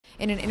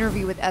In an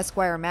interview with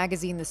Esquire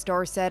magazine, the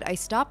star said, "I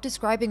stopped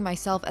describing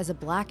myself as a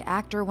black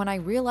actor when I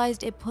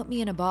realized it put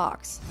me in a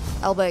box."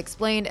 Elba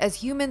explained, "As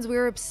humans,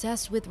 we're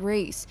obsessed with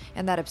race,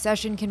 and that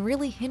obsession can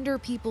really hinder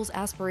people's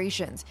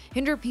aspirations,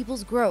 hinder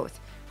people's growth.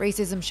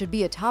 Racism should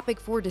be a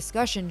topic for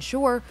discussion,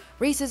 sure.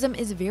 Racism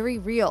is very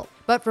real,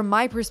 but from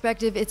my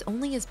perspective, it's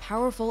only as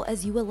powerful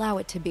as you allow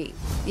it to be."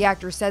 The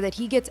actor said that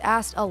he gets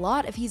asked a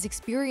lot if he's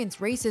experienced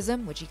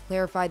racism, which he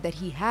clarified that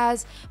he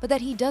has, but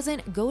that he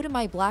doesn't go to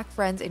my black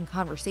friends in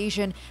conversation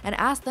and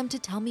ask them to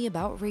tell me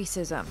about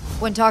racism.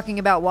 When talking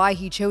about why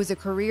he chose a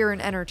career in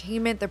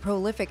entertainment, the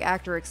prolific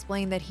actor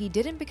explained that he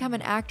didn't become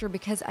an actor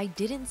because I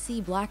didn't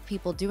see black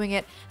people doing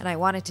it and I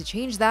wanted to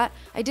change that.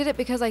 I did it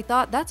because I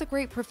thought that's a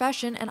great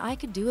profession and I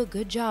could do a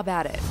good job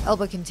at it.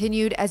 Elba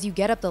continued, "As you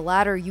get up the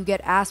ladder, you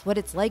get asked what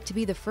it's like to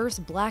be the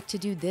first black to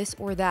do this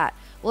or that.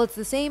 Well, it's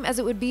the same as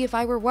it would be if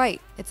I were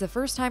white. It's the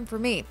first time for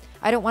me.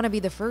 I don't want to be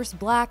the first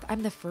black,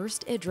 I'm the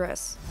first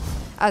Idris."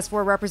 As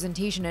for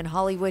representation in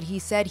Hollywood, he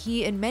said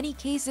he, in many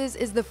cases,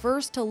 is the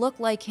first to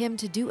look like him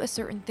to do a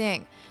certain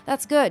thing.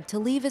 "That's good, to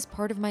leave as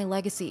part of my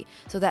legacy,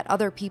 so that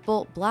other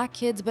people, black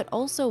kids, but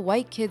also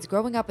white kids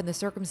growing up in the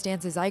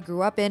circumstances I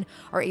grew up in,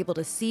 are able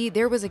to see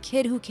there was a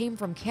kid who came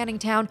from Canning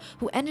Town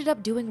who ended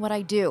up doing what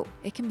I do.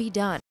 It can be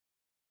done."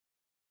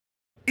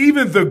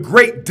 Even the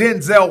great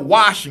Denzel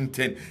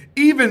Washington,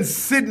 even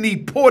Sidney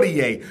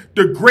Poitier,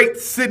 the great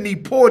Sidney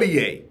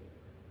Poitier,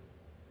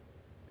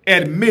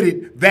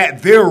 admitted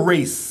that their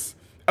race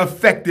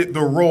affected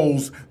the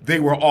roles they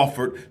were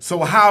offered. So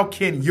how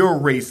can your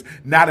race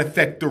not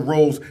affect the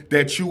roles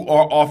that you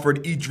are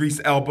offered, Idirs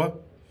Elba?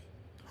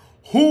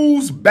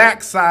 Whose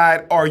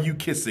backside are you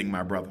kissing,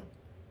 my brother?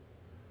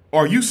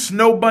 Are you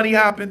snow bunny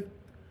hopping?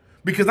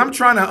 Because I'm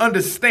trying to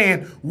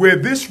understand where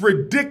this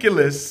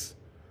ridiculous...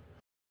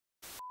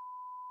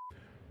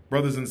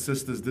 Brothers and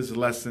sisters, this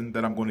lesson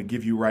that I'm going to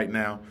give you right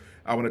now,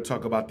 I want to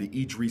talk about the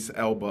Idirs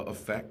Elba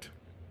effect.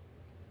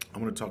 I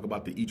want to talk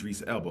about the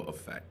Idirs Elba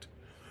effect.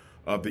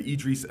 The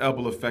Idirs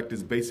Elba effect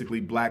is basically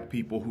black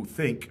people who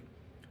think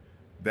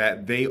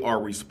that they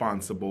are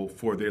responsible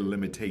for their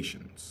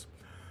limitations.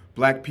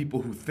 Black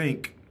people who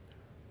think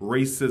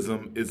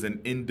racism is an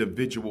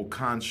individual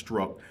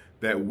construct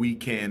that we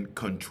can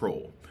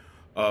control.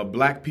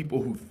 Black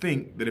people who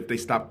think that if they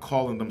stop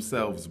calling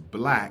themselves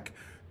black,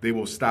 they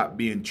will stop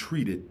being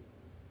treated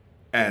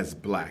as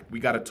black. We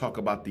got to talk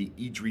about the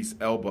Idirs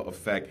Elba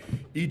effect.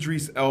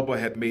 Idirs Elba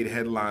had made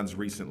headlines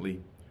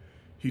recently.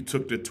 He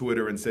took to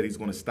Twitter and said he's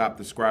going to stop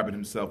describing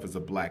himself as a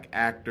black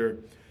actor.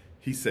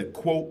 He said,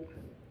 quote,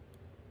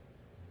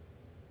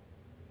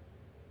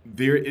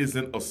 "There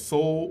isn't a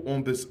soul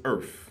on this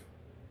earth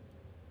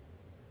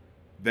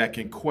that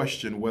can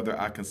question whether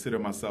I consider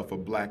myself a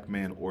black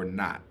man or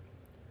not.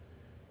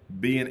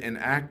 Being an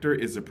actor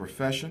is a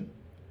profession,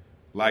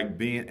 like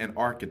being an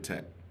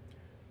architect.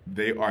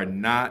 They are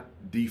not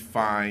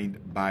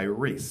defined by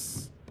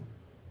race."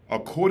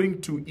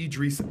 According to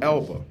Idirs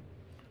Elba,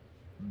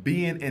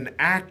 being an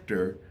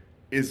actor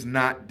is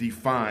not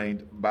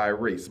defined by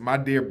race. My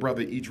dear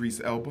brother Idirs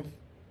Elba,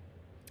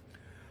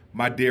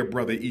 my dear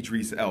brother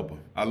Idirs Elba,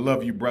 I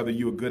love you, brother.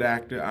 You a good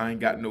actor. I ain't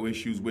got no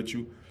issues with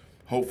you.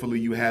 Hopefully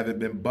you haven't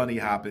been bunny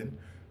hopping,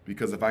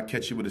 because if I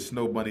catch you with a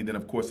snow bunny, then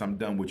of course I'm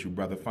done with you,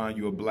 brother. Find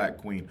you a black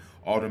queen.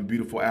 All them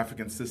beautiful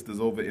African sisters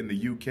over in the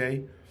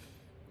UK,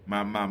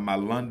 my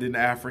London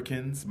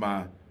Africans,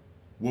 my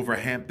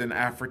Wolverhampton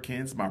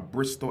Africans, my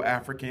Bristol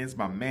Africans,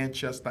 my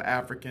Manchester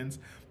Africans,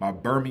 my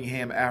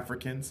Birmingham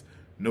Africans.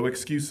 No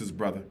excuses,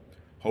 brother.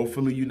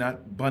 Hopefully you're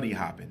not bunny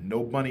hopping.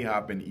 No bunny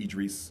hopping,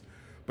 Idris.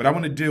 But I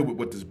want to deal with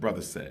what this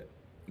brother said.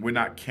 We're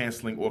not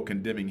canceling or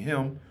condemning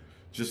him.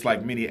 Just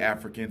like many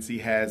Africans, he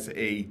has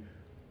a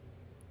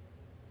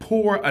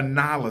poor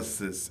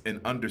analysis and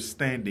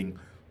understanding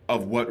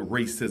of what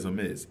racism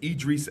is.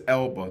 Idirs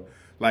Elba,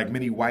 like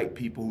many white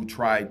people who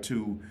try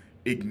to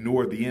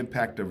ignore the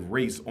impact of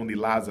race on the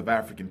lives of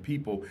African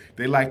people,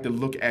 they like to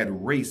look at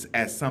race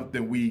as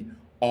something we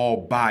all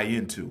buy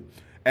into,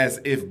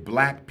 as if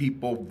black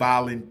people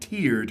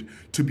volunteered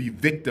to be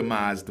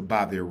victimized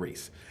by their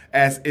race,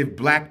 as if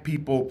black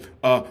people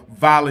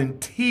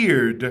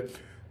volunteered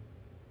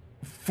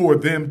for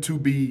them to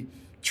be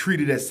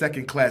treated as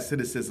second-class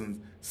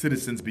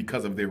citizens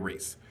because of their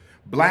race.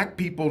 Black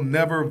people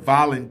never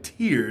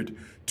volunteered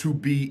to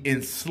be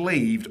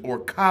enslaved or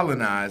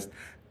colonized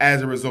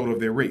as a result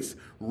of their race.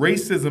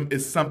 Racism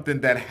is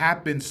something that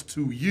happens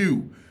to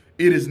you.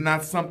 It is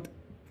not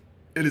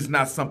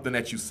something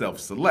that you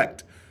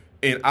self-select.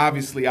 And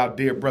obviously our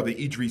dear brother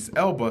Idirs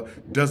Elba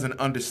doesn't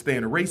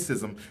understand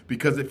racism,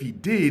 because if he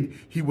did,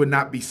 he would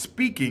not be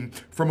speaking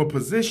from a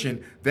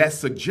position that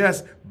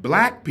suggests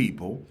black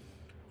people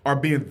are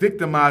being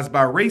victimized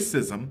by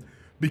racism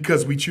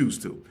because we choose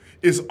to.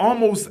 It's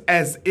almost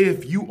as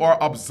if you are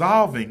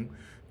absolving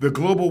the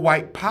global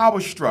white power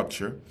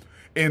structure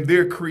and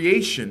their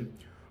creation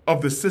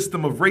of the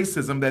system of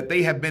racism that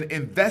they have been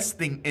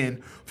investing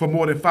in for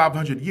more than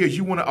 500 years.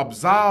 You want to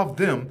absolve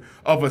them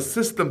of a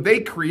system they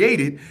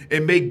created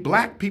and make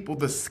black people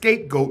the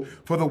scapegoat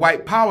for the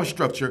white power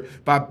structure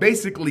by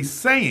basically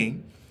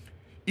saying,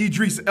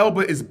 Idris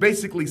Elba is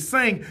basically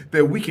saying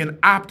that we can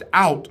opt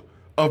out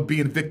of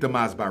being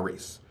victimized by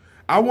race.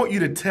 I want you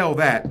to tell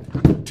that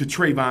to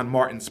Trayvon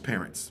Martin's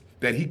parents,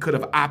 that he could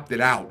have opted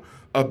out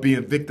of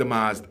being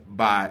victimized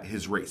by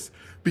his race.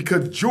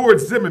 Because George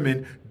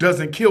Zimmerman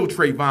doesn't kill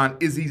Trayvon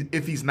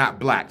if he's not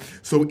black.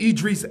 So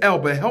Idris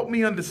Elba, help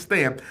me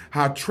understand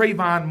how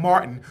Trayvon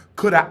Martin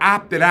could have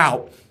opted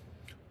out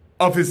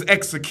of his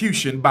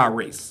execution by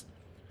race.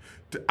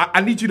 I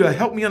need you to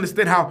help me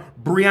understand how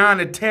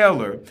Breonna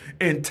Taylor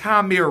and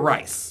Tamir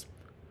Rice.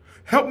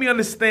 Help me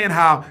understand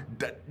how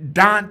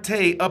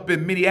Dante up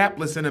in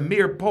Minneapolis and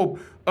Amir Pope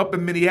up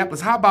in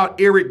Minneapolis. How about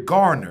Eric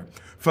Garner,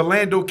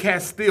 Philando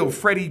Castile,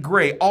 Freddie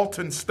Gray,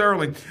 Alton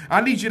Sterling?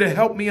 I need you to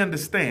help me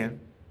understand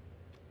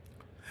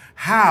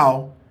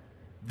how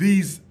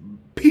these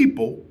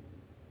people,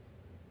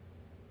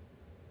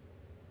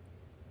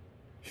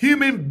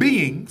 human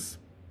beings,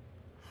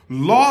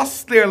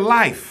 lost their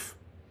life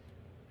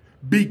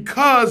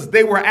because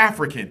they were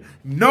African.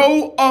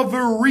 No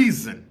other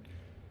reason,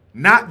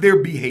 not their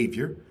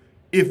behavior.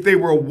 If they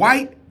were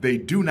white, they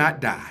do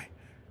not die.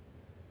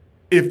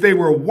 If they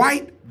were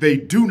white, they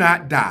do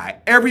not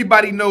die.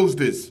 Everybody knows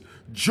this.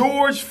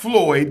 George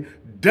Floyd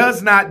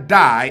does not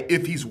die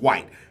if he's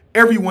white.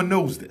 Everyone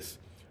knows this.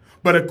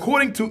 But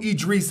according to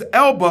Idris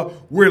Elba,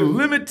 we're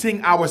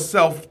limiting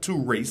ourselves to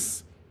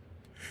race.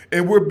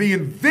 And we're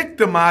being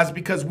victimized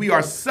because we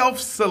are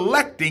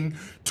self-selecting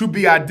to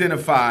be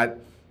identified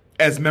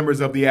as members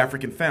of the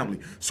African family.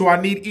 So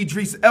I need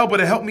Idris Elba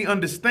to help me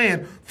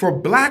understand, for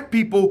black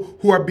people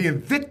who are being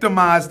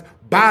victimized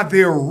by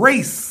their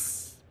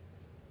race,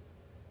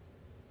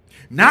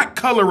 not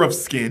color of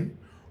skin,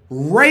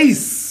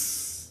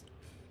 race.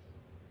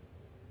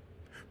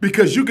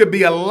 Because you could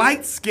be a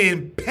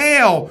light-skinned,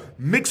 pale,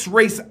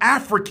 mixed-race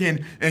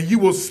African and you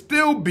will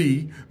still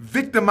be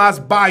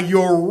victimized by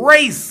your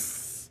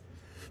race.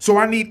 So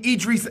I need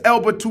Idris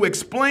Elba to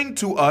explain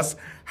to us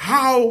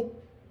how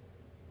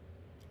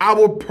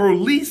our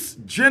police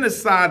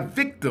genocide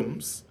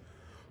victims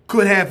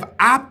could have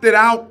opted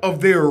out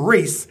of their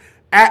race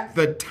at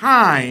the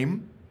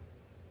time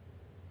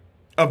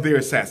of their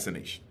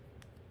assassination.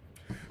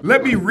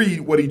 Let me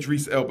read what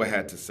Idris Elba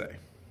had to say.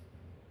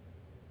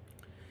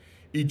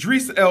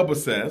 Idris Elba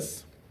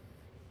says,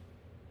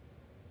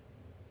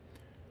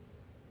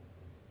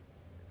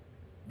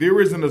 "There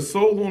isn't a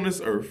soul on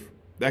this earth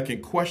that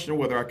can question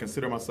whether I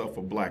consider myself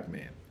a black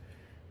man.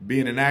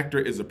 Being an actor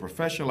is a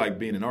profession like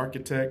being an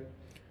architect.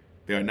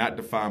 They are not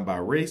defined by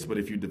race, but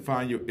if you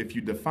define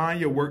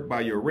your work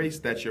by your race,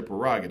 that's your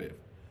prerogative."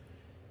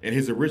 In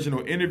his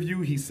original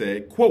interview, he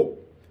said, quote,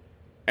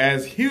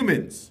 "As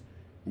humans,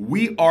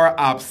 we are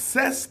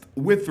obsessed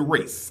with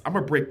race." I'm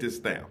going to break this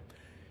down.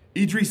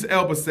 Idris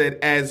Elba said,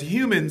 as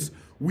humans,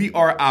 we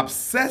are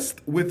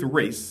obsessed with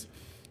race,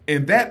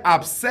 and that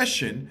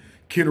obsession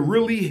can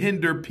really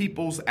hinder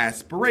people's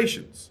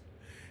aspirations,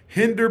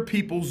 hinder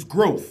people's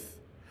growth.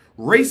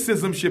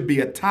 Racism should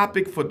be a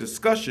topic for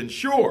discussion,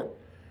 sure.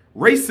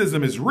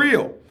 Racism is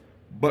real,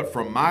 but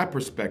from my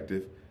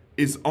perspective,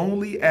 it's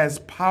only as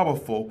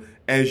powerful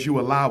as you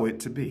allow it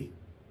to be.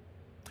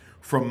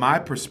 From my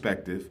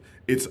perspective,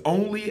 it's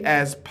only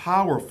as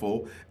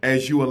powerful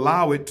as you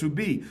allow it to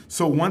be.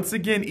 So once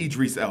again,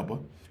 Idris Elba,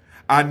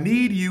 I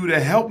need you to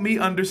help me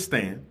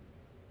understand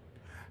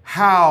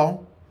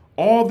how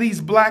all these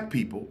black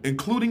people,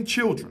 including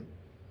children,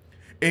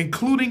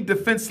 including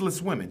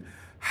defenseless women,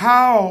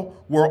 how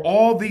were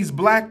all these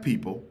black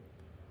people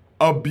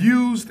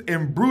abused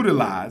and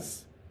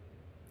brutalized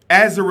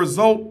as a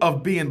result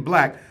of being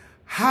black?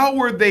 How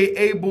were they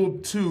able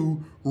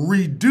to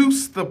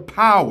reduce the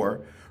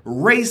power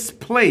race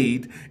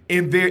played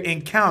in their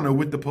encounter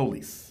with the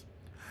police?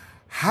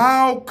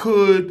 How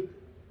could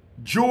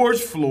George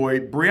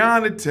Floyd,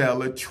 Breonna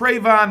Taylor,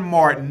 Trayvon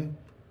Martin,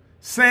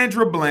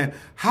 Sandra Bland,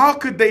 how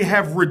could they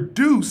have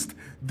reduced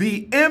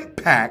the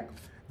impact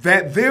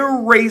that their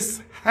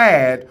race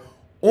had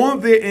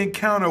on their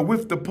encounter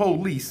with the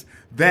police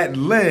that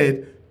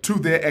led to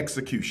their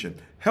execution?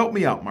 Help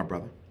me out, my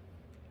brother.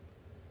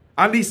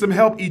 I need some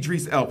help,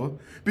 Idris Elba,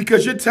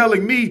 because you're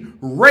telling me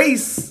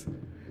race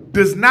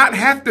does not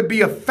have to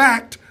be a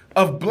fact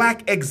of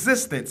black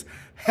existence.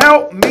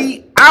 Help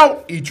me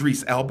out,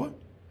 Idris Elba.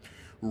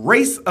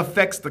 Race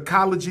affects the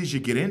colleges you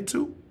get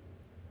into.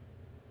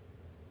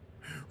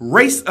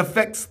 Race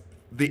affects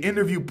the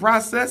interview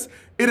process.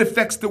 It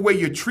affects the way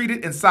you're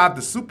treated inside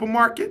the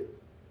supermarket.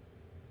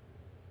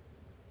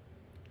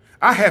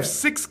 I have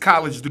 6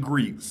 college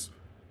degrees.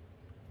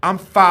 I'm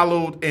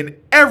followed in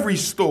every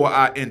store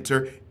I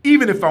enter,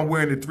 even if I'm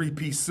wearing a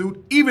 3-piece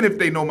suit, even if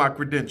they know my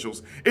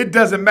credentials. It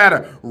doesn't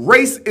matter.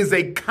 Race is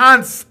a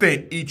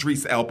constant,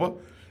 Idris Elba.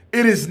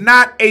 It is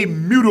not a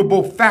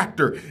mutable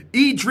factor.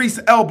 Idris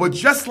Elba,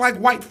 just like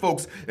white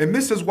folks, and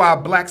this is why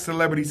black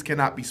celebrities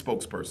cannot be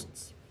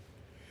spokespersons.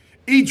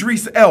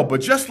 Idirs Elba,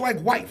 just like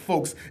white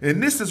folks,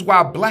 and this is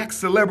why black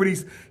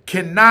celebrities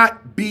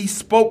cannot be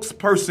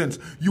spokespersons.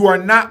 You are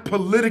not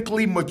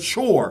politically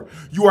mature.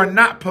 You are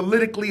not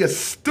politically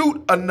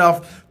astute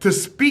enough to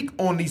speak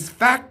on these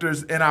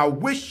factors, and I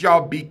wish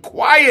y'all be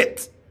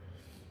quiet.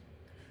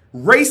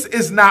 Race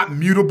is not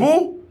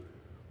mutable.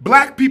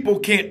 Black people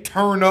can't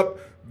turn up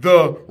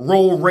the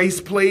role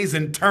race plays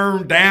and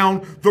turn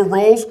down the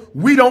roles.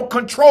 We don't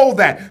control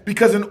that,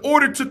 because in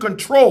order to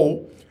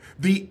control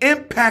the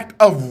impact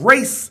of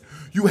race,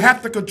 you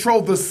have to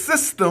control the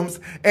systems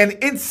and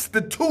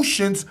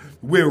institutions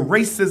where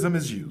racism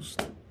is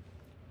used.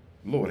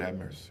 Lord have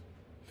mercy.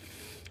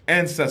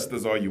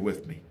 Ancestors, are you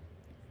with me?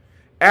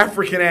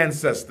 African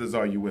ancestors,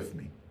 are you with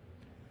me?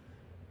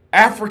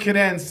 African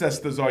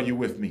ancestors, are you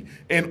with me?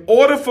 In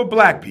order for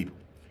black people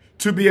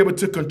to be able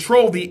to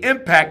control the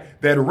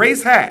impact that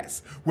race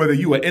has, whether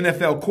you an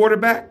NFL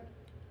quarterback,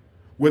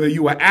 whether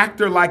you an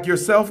actor like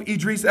yourself,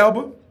 Idirs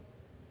Elba,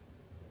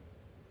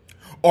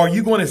 are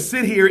you going to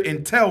sit here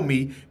and tell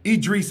me,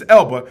 Idirs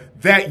Elba,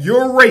 that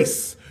your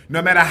race,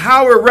 no matter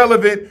how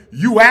irrelevant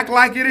you act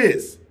like it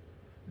is,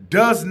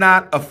 does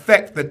not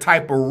affect the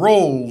type of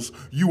roles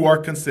you are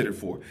considered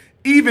for?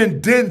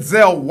 Even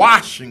Denzel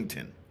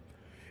Washington,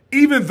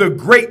 even the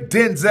great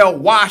Denzel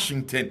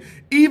Washington,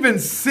 even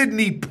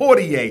Sidney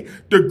Poitier,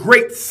 the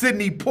great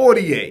Sidney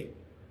Poitier,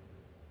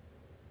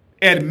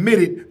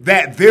 admitted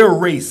that their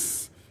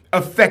race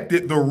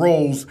affected the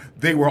roles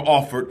they were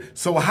offered.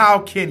 So how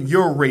can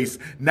your race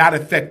not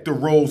affect the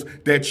roles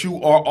that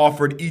you are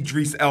offered,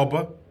 Idirs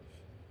Elba?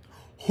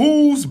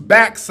 Whose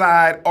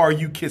backside are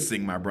you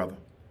kissing, my brother?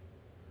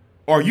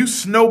 Are you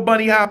snow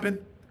bunny hopping?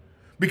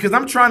 Because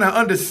I'm trying to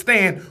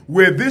understand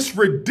where this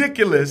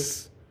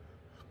ridiculous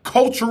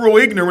cultural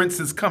ignorance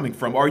is coming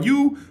from. Are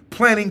you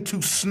planning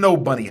to snow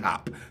bunny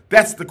hop?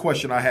 That's the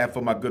question I have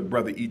for my good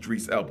brother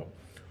Idirs Elba,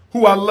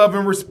 who I love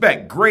and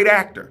respect, great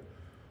actor.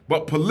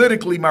 But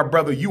politically, my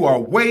brother, you are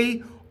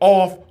way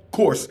off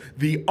course.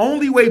 The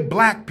only way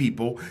black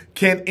people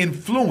can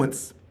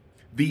influence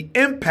the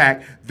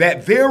impact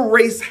that their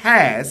race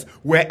has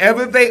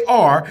wherever they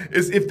are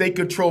is if they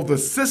control the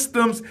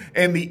systems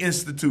and the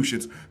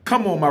institutions.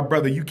 Come on, my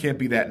brother, you can't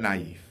be that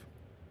naive.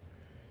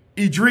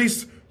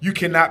 Idirs, you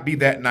cannot be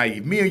that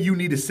naive. Me and you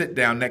need to sit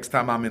down next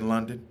time I'm in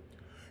London.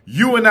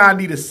 You and I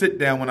need to sit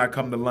down when I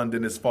come to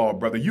London this fall,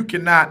 brother. You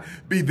cannot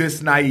be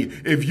this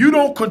naive. If you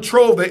don't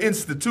control the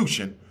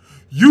institution,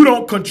 you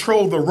don't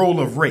control the role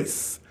of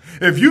race.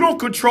 If you don't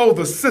control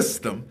the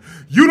system,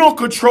 you don't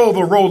control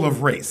the role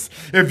of race.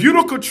 If you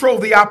don't control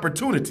the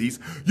opportunities,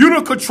 you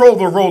don't control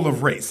the role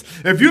of race.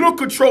 If you don't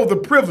control the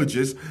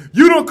privileges,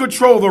 you don't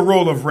control the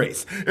role of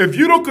race. If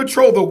you don't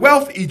control the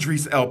wealth,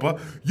 Idirs Elba,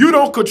 you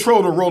don't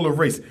control the role of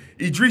race.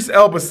 Idirs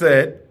Elba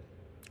said,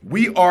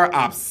 we are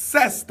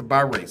obsessed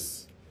by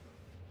race.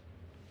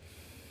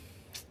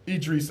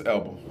 Idirs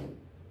Elba,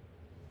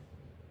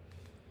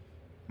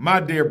 my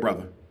dear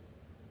brother,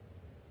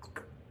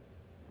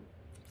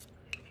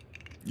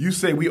 you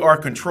say we are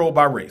controlled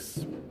by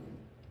race.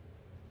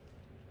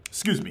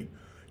 Excuse me.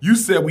 You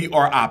said we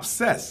are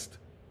obsessed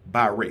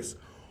by race.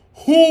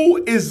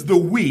 Who is the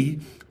we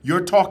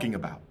you're talking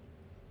about?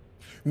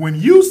 When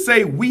you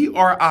say we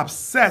are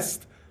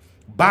obsessed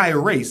by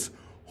race,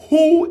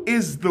 who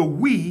is the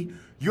we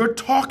you're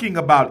talking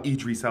about,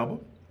 Idirs Elba?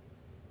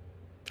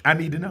 I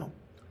need to know.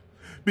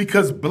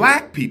 Because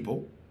black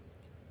people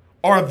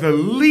are the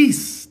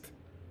least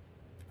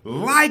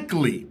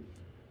likely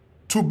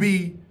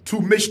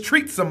to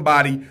mistreat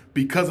somebody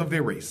because of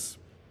their race.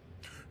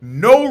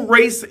 No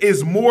race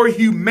is more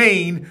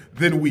humane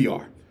than we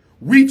are.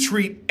 We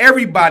treat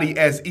everybody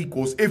as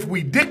equals. If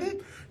we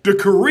didn't, the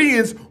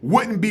Koreans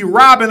wouldn't be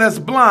robbing us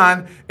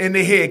blind in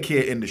the hair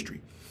care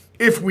industry.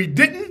 If we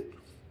didn't,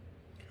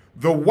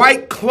 the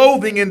white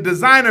clothing and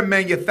designer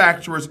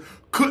manufacturers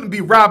couldn't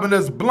be robbing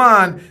us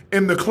blind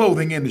in the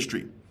clothing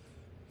industry.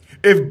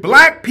 If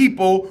black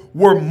people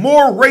were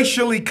more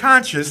racially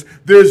conscious,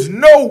 there's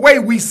no way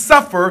we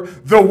suffer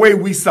the way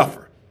we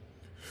suffer.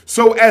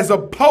 So as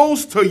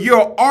opposed to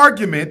your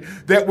argument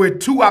that we're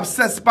too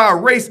obsessed by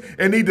race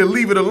and need to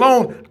leave it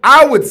alone,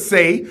 I would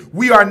say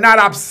we are not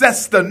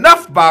obsessed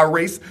enough by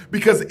race,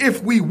 because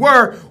if we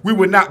were, we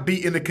would not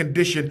be in the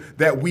condition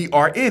that we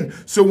are in.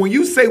 So when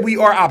you say we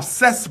are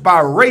obsessed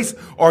by race,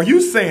 are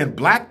you saying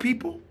black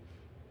people?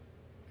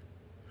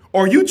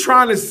 Are you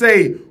trying to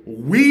say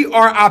we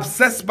are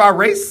obsessed by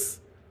race?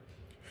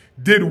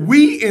 Did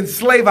we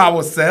enslave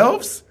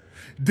ourselves?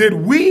 Did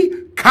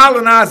we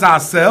colonize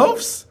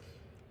ourselves?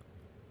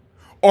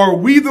 Are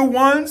we the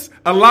ones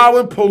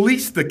allowing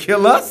police to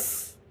kill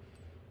us?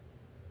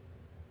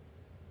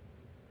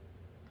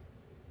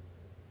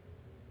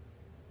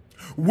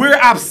 We're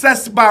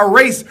obsessed by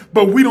race,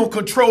 but we don't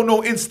control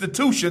no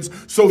institutions.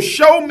 So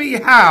show me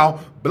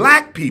how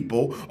black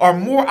people are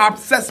more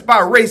obsessed by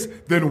race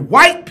than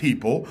white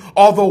people,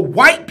 although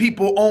white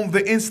people own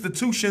the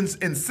institutions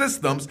and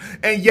systems,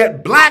 and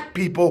yet black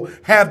people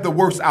have the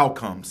worst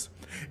outcomes.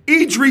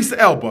 Idirs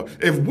Elba,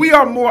 if we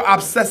are more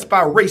obsessed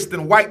by race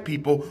than white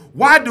people,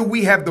 why do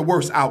we have the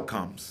worst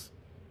outcomes?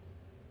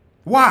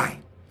 Why?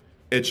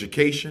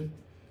 Education,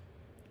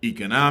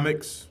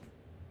 economics,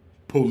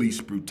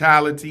 police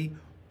brutality,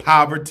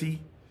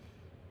 poverty,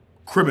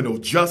 criminal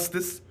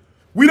justice.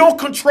 We don't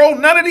control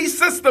none of these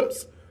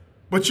systems.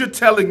 But you're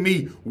telling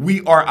me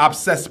we are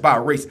obsessed by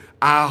race.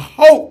 I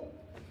hope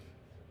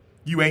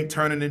you ain't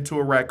turning into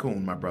a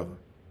raccoon, my brother.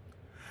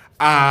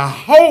 I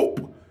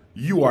hope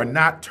you are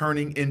not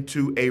turning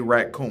into a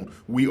raccoon.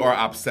 We are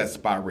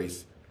obsessed by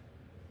race.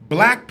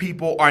 Black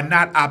people are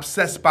not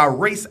obsessed by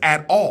race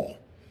at all.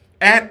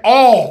 At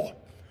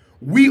all.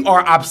 We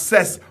are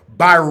obsessed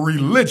by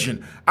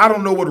religion. I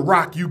don't know what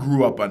rock you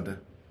grew up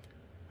under.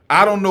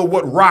 I don't know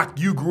what rock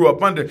you grew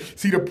up under.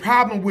 See, the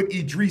problem with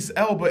Idirs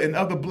Elba and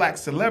other black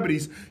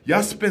celebrities,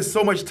 y'all spend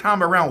so much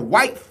time around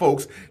white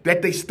folks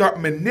that they start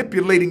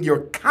manipulating your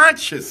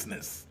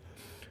consciousness.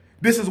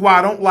 This is why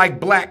I don't like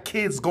black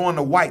kids going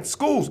to white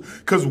schools,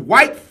 because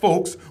white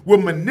folks will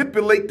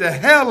manipulate the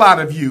hell out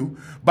of you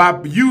by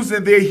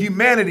using their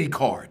humanity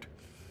card.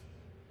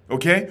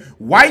 Okay?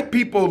 White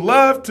people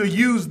love to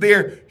use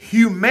their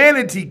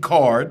humanity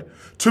card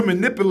to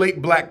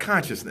manipulate black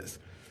consciousness.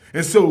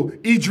 And so,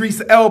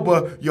 Idirs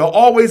Elba, you're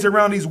always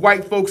around these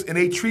white folks and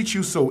they treat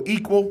you so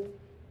equal.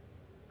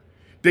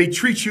 They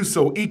treat you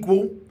so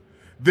equal.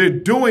 They're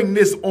doing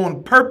this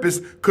on purpose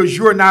because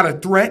you're not a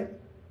threat.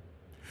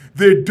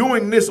 They're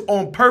doing this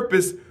on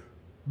purpose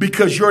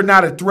because you're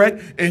not a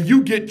threat, and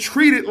you get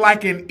treated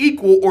like an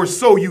equal, or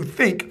so you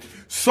think,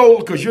 so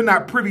because you're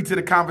not privy to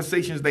the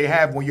conversations they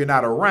have when you're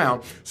not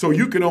around. So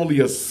you can only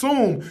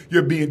assume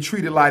you're being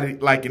treated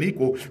like an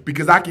equal,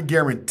 because I can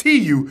guarantee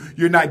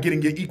you're not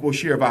getting your equal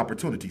share of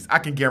opportunities. I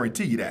can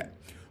guarantee you that.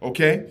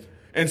 Okay?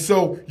 And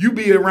so you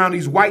be around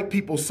these white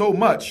people so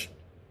much.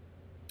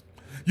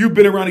 You've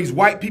been around these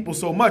white people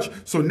so much.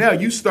 So now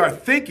you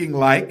start thinking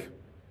like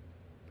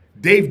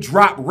they've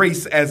dropped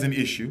race as an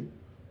issue.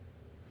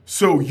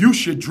 So you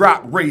should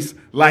drop race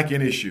like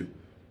an issue.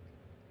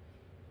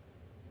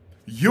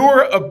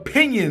 Your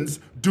opinions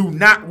do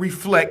not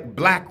reflect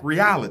black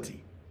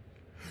reality.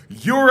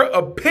 Your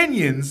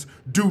opinions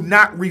do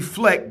not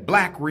reflect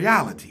black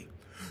reality.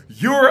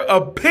 Your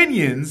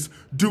opinions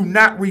do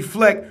not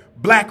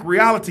reflect black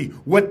reality.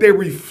 What they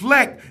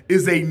reflect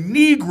is a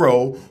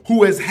Negro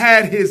who has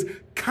had his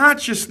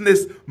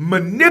consciousness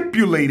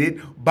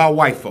manipulated by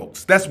white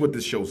folks. That's what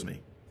this shows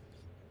me.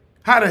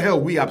 How the hell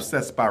we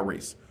obsessed by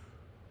race?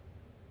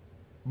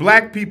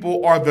 Black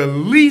people are the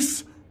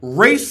least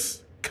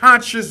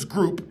race-conscious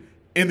group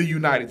in the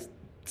United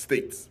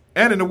States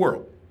and in the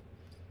world.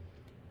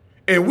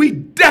 And we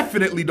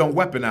definitely don't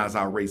weaponize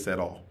our race at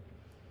all.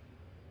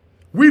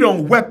 We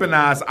don't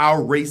weaponize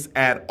our race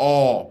at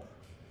all.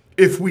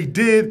 If we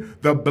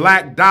did, the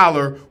black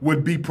dollar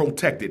would be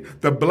protected.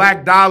 The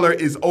black dollar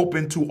is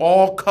open to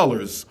all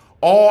colors,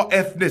 all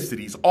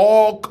ethnicities,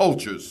 all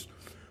cultures.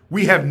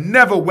 We have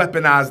never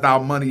weaponized our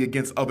money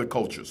against other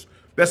cultures.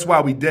 That's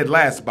why we dead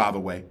last, by the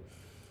way.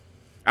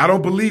 I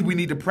don't believe we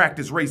need to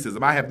practice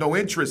racism. I have no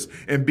interest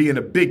in being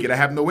a bigot. I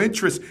have no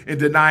interest in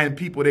denying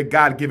people their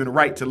God-given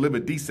right to live a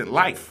decent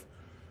life.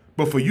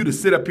 But for you to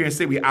sit up here and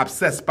say we're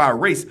obsessed by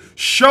race,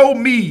 show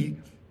me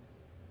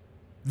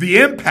the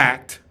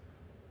impact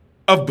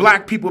of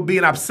black people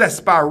being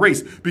obsessed by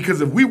race.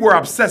 Because if we were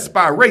obsessed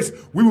by race,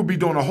 we would be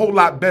doing a whole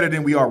lot better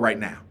than we are right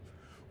now.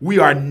 We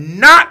are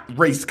not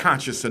race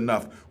conscious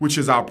enough, which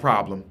is our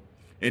problem.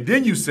 And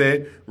then you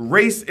said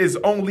race is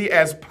only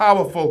as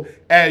powerful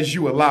as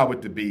you allow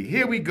it to be.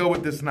 Here we go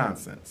with this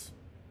nonsense.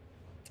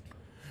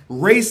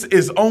 Race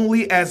is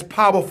only as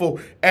powerful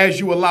as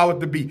you allow it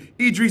to be.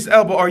 Idirs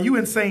Elba, are you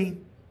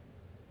insane?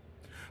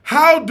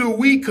 How do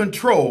we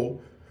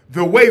control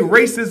the way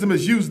racism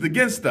is used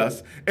against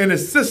us in a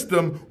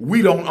system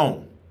we don't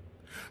own?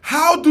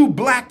 How do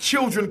black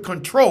children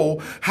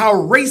control how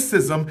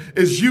racism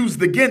is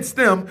used against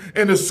them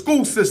in a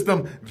school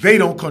system they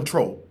don't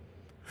control?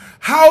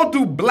 How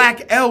do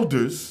black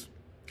elders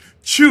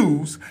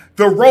choose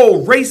the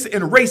role race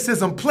and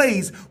racism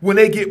plays when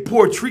they get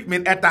poor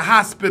treatment at the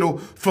hospital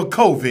for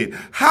COVID?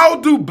 How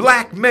do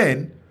black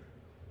men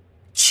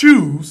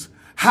choose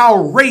how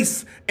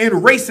race and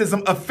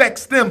racism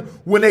affects them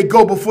when they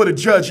go before the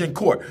judge in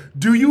court?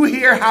 Do you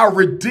hear how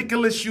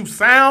ridiculous you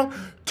sound?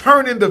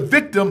 Turning the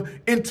victim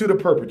into the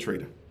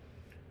perpetrator.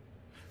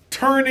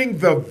 Turning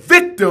the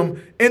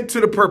victim into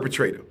the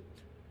perpetrator.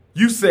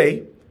 You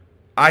say,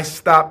 I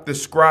stopped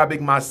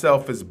describing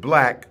myself as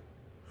black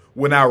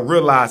when I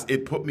realized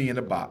it put me in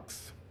a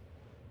box.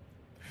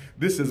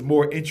 This is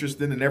more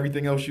interesting than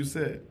everything else you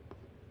said.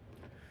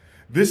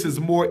 This is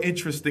more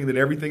interesting than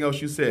everything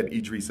else you said,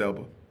 Idirs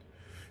Elba.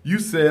 You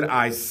said,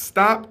 I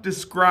stopped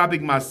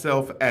describing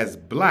myself as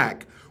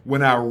black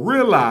when I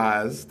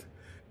realized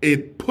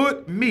it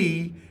put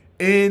me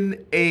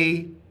in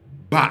a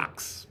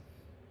box.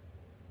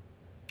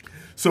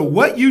 So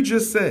what you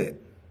just said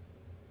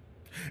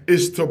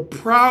is to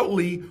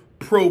proudly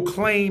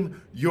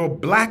proclaim your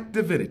black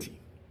divinity.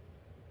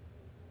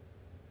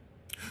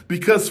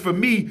 Because for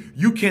me,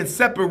 you can't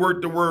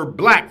separate the word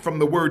black from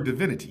the word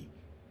divinity.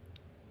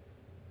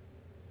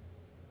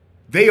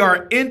 They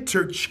are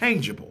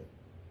interchangeable.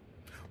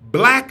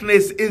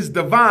 Blackness is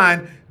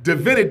divine.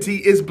 Divinity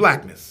is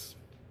blackness.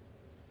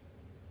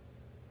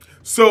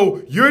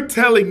 So you're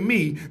telling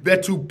me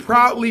that to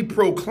proudly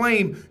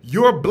proclaim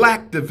your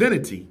black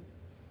divinity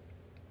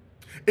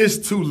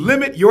is to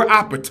limit your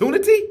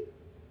opportunity?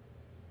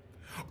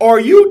 Are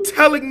you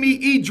telling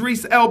me,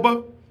 Idirs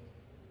Elba,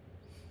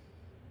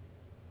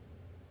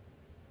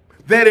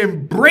 that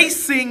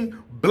embracing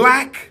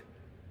black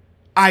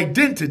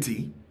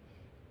identity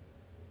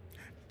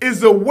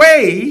is a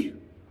way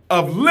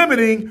of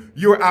limiting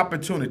your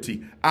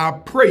opportunity? I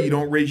pray you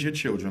don't raise your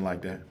children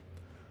like that.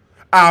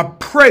 I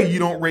pray you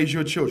don't raise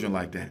your children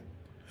like that.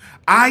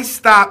 I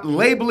stopped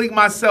labeling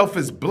myself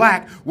as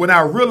black when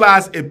I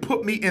realized it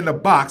put me in a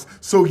box.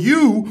 So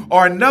you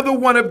are another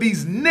one of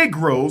these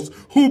Negroes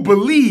who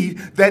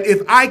believe that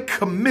if I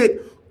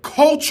commit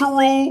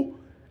cultural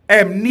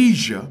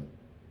amnesia,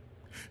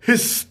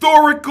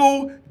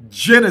 historical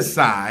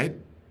genocide,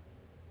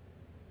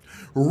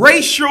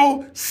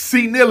 racial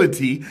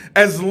senility,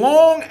 as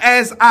long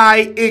as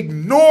I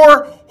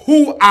ignore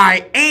who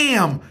I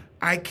am,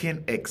 I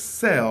can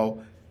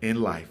excel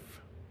in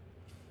life.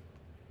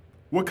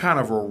 What kind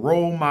of a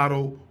role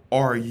model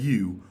are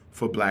you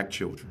for black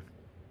children?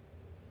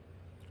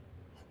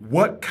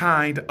 What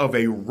kind of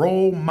a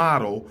role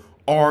model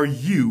are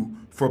you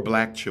for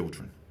black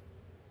children?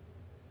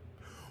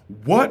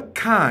 What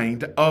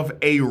kind of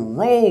a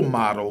role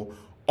model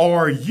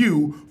are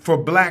you for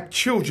black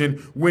children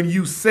when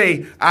you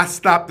say, I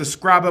stopped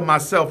describing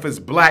myself as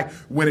black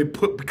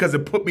because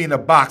it put me in a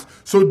box?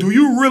 So do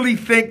you really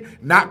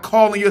think not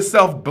calling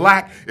yourself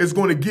black is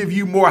going to give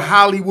you more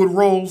Hollywood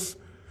roles?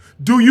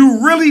 Do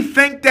you really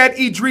think that,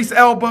 Idirs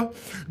Elba?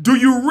 Do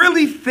you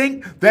really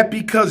think that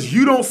because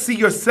you don't see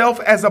yourself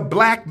as a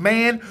black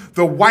man,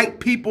 the white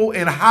people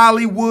in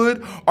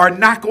Hollywood are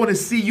not going to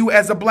see you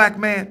as a black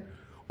man?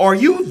 Are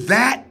you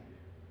that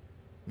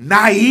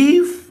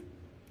naive?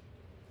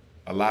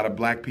 A lot of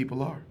black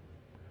people are.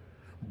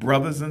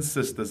 Brothers and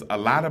sisters, a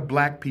lot of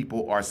black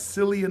people are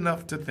silly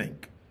enough to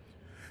think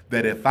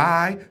that if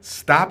I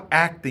stop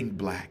acting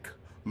black,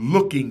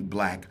 looking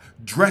black,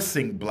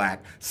 dressing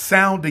black,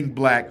 sounding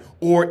black,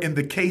 or in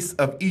the case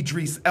of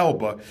Idirs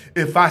Elba,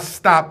 if I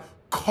stop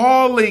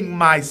calling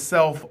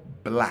myself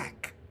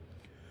black,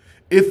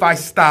 if I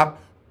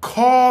stop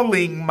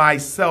calling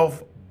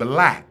myself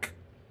black,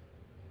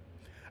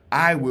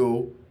 I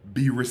will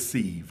be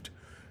received.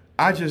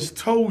 I just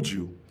told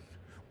you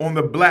on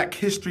the Black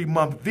History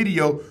Month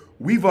video,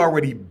 we've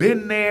already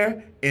been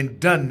there and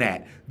done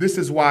that. This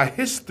is why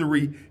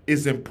history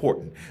is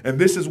important. And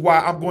this is why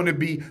I'm going to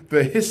be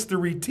the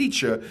history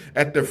teacher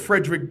at the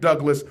Frederick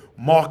Douglass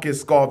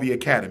Marcus Garvey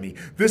Academy.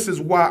 This is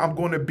why I'm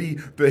going to be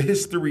the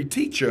history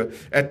teacher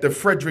at the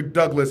Frederick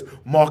Douglass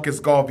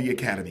Marcus Garvey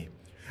Academy.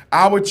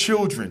 Our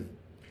children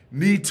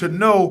need to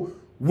know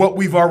what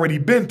we've already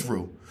been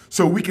through,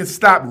 so we can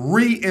stop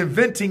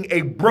reinventing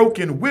a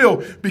broken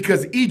wheel,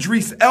 because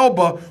Idirs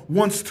Elba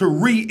wants to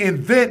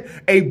reinvent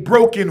a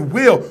broken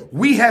wheel.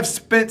 We have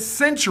spent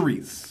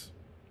centuries,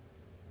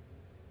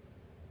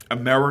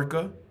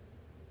 America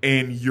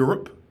and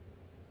Europe,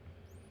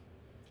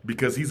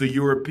 because he's a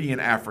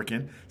European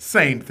African,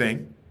 same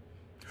thing.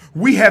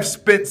 We have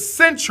spent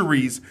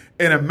centuries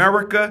in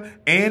America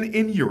and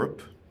in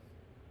Europe.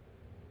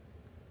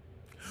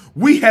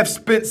 We have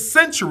spent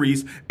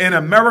centuries in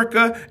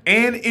America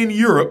and in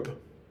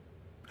Europe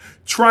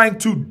trying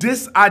to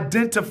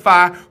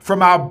disidentify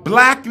from our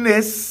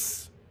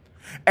blackness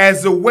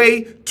as a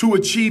way to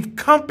achieve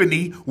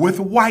company with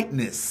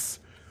whiteness.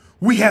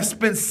 We have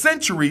spent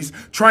centuries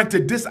trying to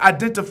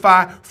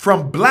disidentify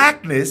from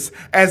blackness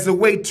as a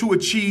way to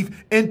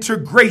achieve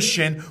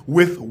integration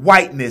with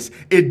whiteness.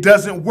 It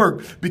doesn't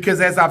work because,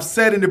 as I've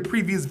said in the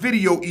previous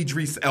video,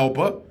 Idirs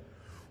Elba,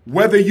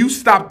 whether you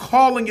stop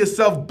calling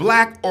yourself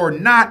black or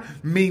not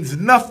means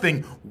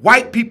nothing.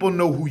 White people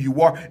know who you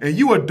are, and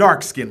you a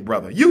dark-skinned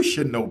brother. You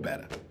should know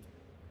better.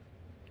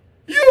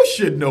 You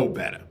should know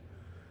better.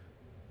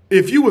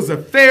 If you was a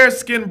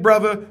fair-skinned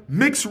brother,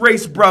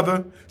 mixed-race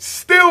brother,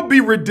 still be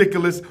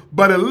ridiculous,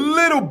 but a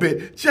little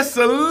bit, just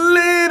a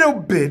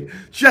little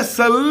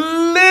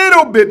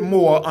bit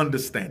more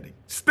understanding.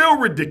 Still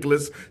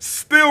ridiculous,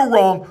 still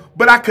wrong,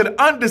 but I could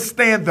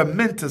understand the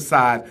mental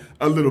side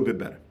a little bit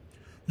better.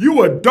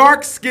 You a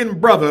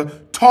dark-skinned brother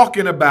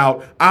talking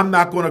about, I'm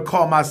not going to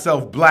call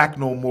myself black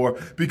no more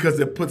because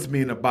it puts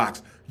me in a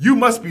box. You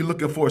must be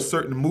looking for a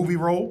certain movie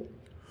role,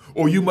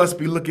 or you must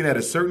be looking at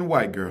a certain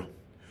white girl.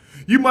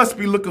 You must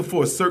be looking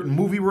for a certain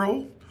movie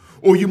role,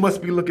 or you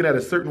must be looking at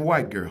a certain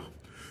white girl.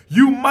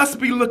 You must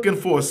be looking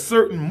for a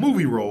certain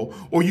movie role,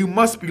 or you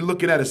must be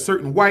looking at a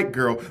certain white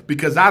girl,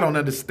 because I don't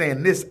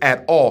understand this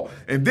at all.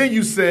 And then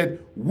you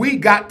said, we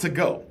got to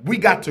go. We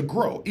got to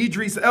grow.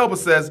 Idirs Elba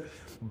says,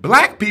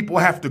 black people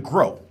have to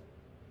grow.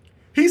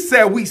 He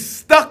said we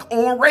stuck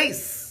on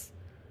race.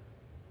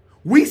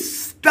 We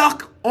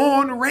stuck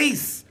on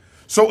race.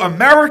 So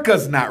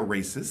America's not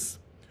racist.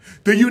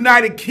 The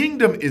United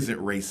Kingdom isn't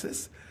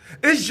racist.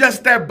 It's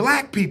just that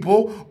black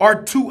people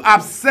are too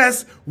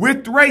obsessed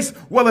with race.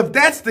 Well, if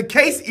that's the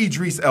case,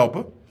 Idirs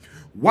Elba,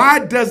 Why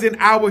doesn't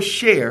our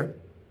share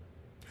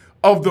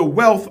of the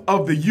wealth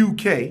of the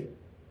UK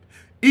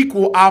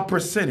equal our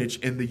percentage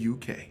in the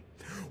UK?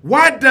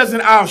 Why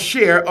doesn't our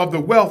share of the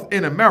wealth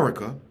in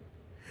America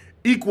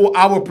equal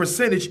our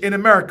percentage in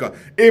America?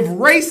 If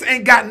race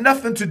ain't got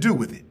nothing to do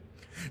with it.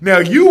 Now,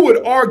 you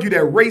would argue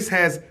that race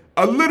has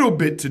a little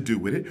bit to do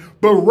with it,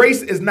 but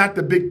race is not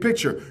the big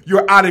picture.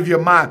 You're out of your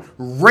mind.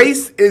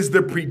 Race is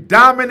the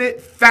predominant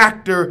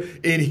factor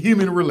in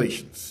human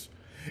relations.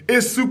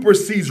 It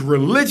supersedes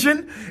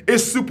religion. It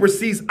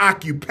supersedes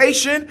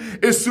occupation.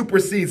 It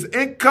supersedes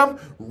income.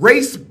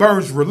 Race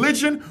burns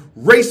religion.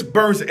 Race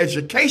burns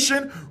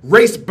education.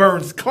 Race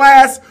burns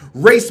class.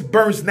 Race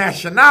burns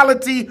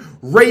nationality.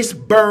 Race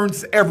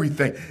burns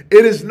everything.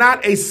 It is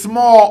not a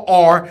small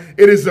R.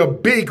 It is a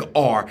big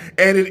R.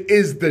 And it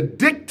is the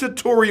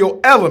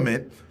dictatorial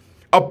element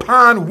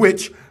upon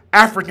which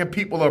African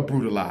people are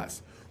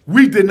brutalized.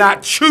 We did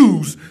not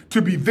choose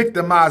to be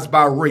victimized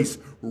by race.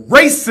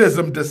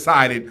 Racism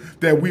decided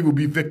that we will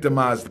be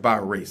victimized by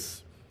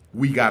race.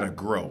 We got to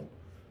grow.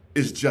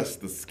 It's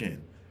just the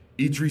skin.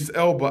 Idirs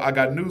Elba, I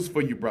got news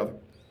for you, brother.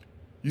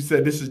 You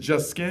said this is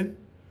just skin?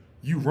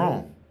 You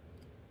wrong.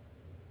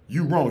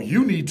 You wrong.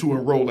 You need to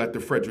enroll at the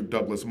Frederick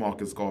Douglass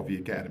Marcus Garvey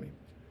Academy.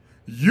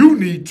 You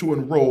need to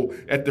enroll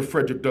at the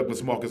Frederick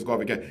Douglass Marcus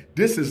Garvey Academy.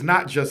 This is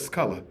not just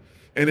color,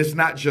 and it's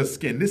not just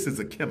skin. This is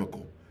a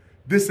chemical.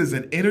 This is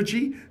an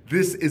energy.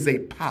 This is a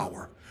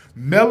power.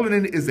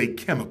 Melanin is a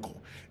chemical.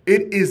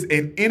 It is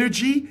an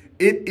energy.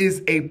 It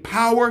is a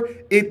power.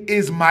 It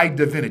is my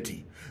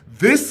divinity.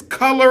 This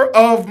color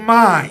of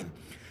mine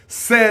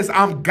says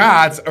I'm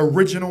God's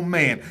original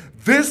man.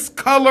 This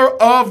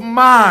color of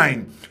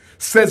mine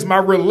says my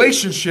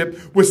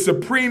relationship with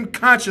supreme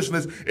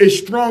consciousness is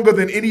stronger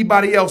than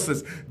anybody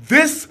else's.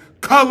 This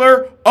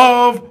color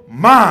of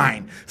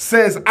mine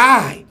says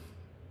I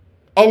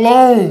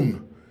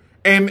alone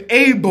am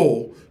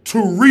able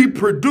to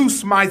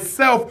reproduce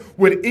myself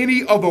with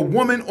any other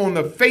woman on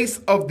the face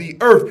of the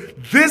earth.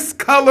 This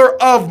color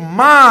of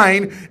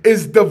mine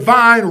is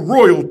divine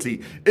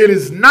royalty. It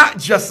is not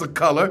just a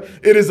color.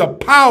 It is a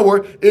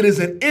power. It is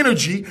an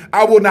energy.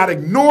 I will not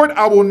ignore it.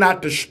 I will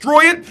not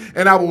destroy it.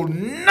 And I will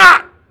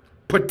not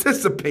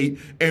participate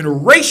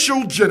in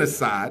racial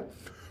genocide,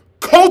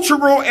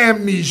 cultural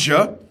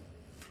amnesia,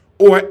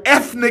 or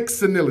ethnic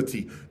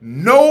senility.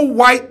 No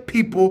white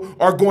people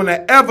are going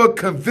to ever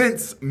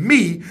convince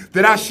me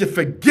that I should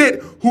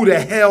forget who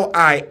the hell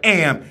I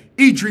am.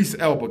 Idirs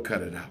Elba,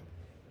 cut it out.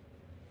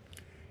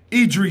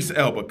 Idirs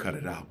Elba, cut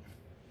it out.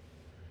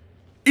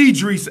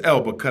 Idirs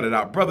Elba, cut it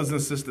out. Brothers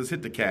and sisters,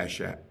 hit the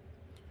Cash App.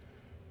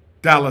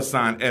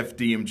 $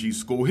 FDMG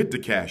School, hit the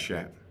Cash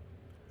App.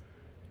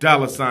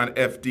 $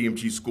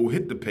 FDMG School,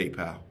 hit the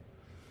PayPal.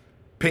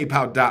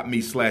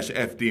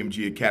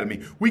 PayPal.me/FDMG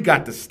Academy. We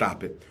got to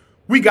stop it.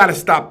 We got to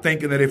stop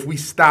thinking that if we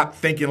stop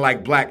thinking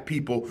like black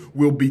people,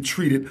 we'll be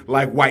treated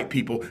like white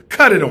people.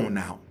 Cut it on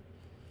out.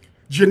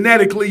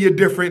 Genetically, you're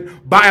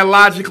different.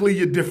 Biologically,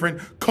 you're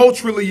different.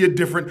 Culturally, you're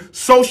different.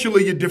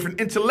 Socially, you're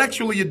different.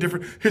 Intellectually, you're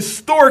different.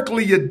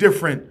 Historically, you're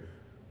different.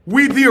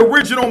 We, the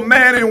original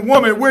man and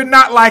woman, we're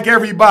not like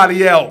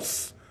everybody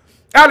else.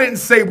 I didn't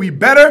say we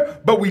better,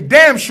 but we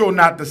damn sure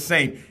not the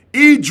same.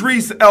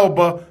 Idirs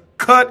Elba,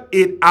 cut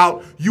it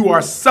out. You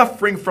are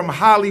suffering from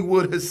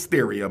Hollywood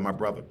hysteria, my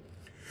brother.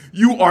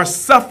 You are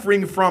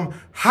suffering from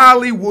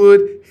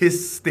Hollywood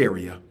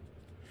hysteria.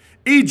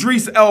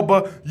 Idirs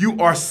Elba, you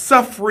are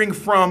suffering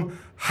from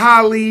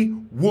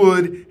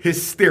Hollywood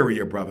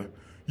hysteria, brother.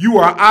 You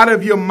are out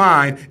of your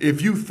mind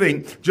if you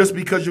think just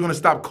because you're going to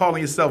stop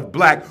calling yourself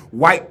black,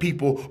 white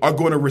people are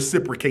going to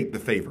reciprocate the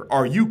favor.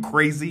 Are you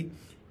crazy?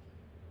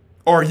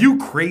 Are you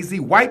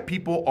crazy? White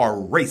people are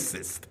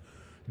racist.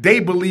 They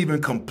believe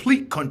in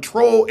complete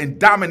control and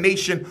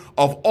domination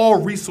of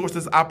all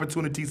resources,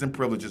 opportunities, and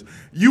privileges.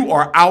 You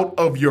are out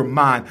of your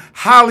mind.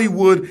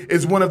 Hollywood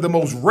is one of the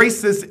most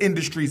racist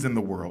industries in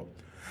the world.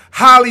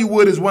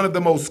 Hollywood is one of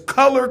the most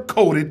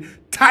color-coded,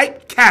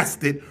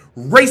 typecasted,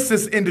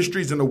 racist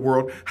industries in the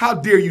world. How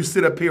dare you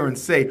sit up here and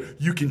say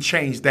you can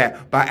change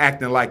that by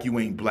acting like you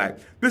ain't black?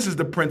 This is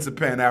the Prince of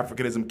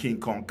Pan-Africanism, King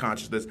Kong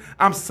Consciousness.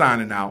 I'm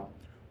signing out.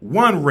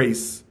 One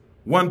race,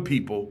 one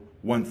people,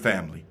 one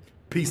family.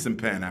 Peace and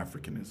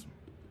Pan-Africanism.